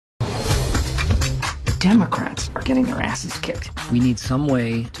Democrats are getting their asses kicked. We need some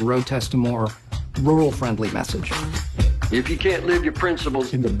way to road test a more rural-friendly message. If you can't live your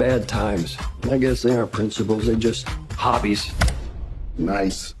principles in the bad times, I guess they aren't principles, they're just hobbies.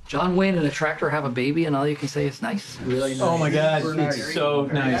 Nice. John Wayne and a tractor have a baby and all you can say is nice? Really nice. Oh my God, it's so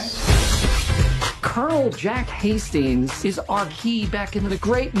nice. Colonel Jack Hastings is our key back into the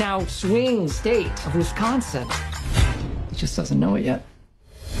great now swing state of Wisconsin. He just doesn't know it yet.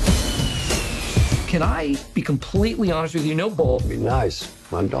 Can I be completely honest with you? No bull. Be nice.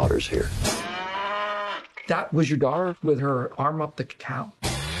 My daughter's here. That was your daughter with her arm up the cow?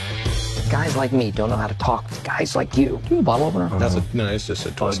 Guys like me don't know how to talk to guys like you. Do you have a bottle opener? It's just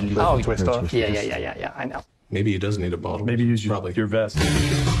a twist. Oh, twist off. Yeah, I know. Maybe he does need a bottle. Maybe use your vest.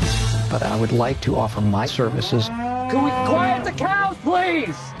 But I would like to offer my services. Can we quiet the cows,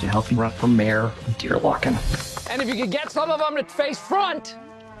 please? To help you run for mayor of Deerlocking. And if you could get some of them to face front.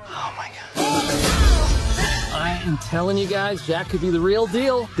 Oh my God. I am telling you guys, Jack could be the real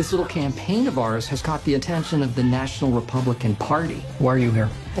deal. This little campaign of ours has caught the attention of the National Republican Party. Why are you here?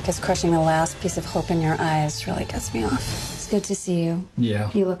 Because crushing the last piece of hope in your eyes really gets me off. It's good to see you. Yeah.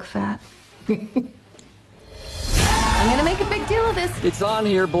 You look fat. I'm gonna make a big deal of this. It's on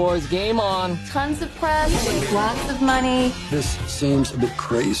here, boys. Game on. Tons of press, lots of money. This seems a bit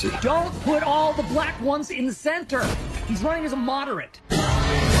crazy. Don't put all the black ones in the center. He's running as a moderate.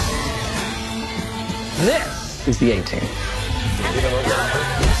 This is the A-team.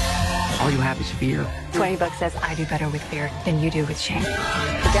 All you have is fear. 20 bucks says I do better with fear than you do with shame.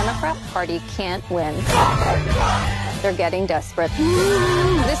 The Democrat Party can't win. They're getting desperate.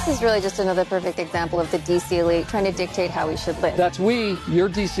 This is really just another perfect example of the DC elite trying to dictate how we should live. That's we. You're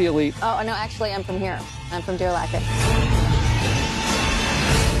DC elite. Oh, no, actually, I'm from here. I'm from Deerlocking.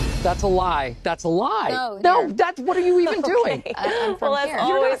 That's a lie. That's a lie. No, that's what are you even doing? I'm from Well, here. that's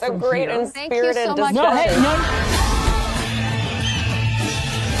always a great and Thank you spirited so much. discussion. No, hey, no.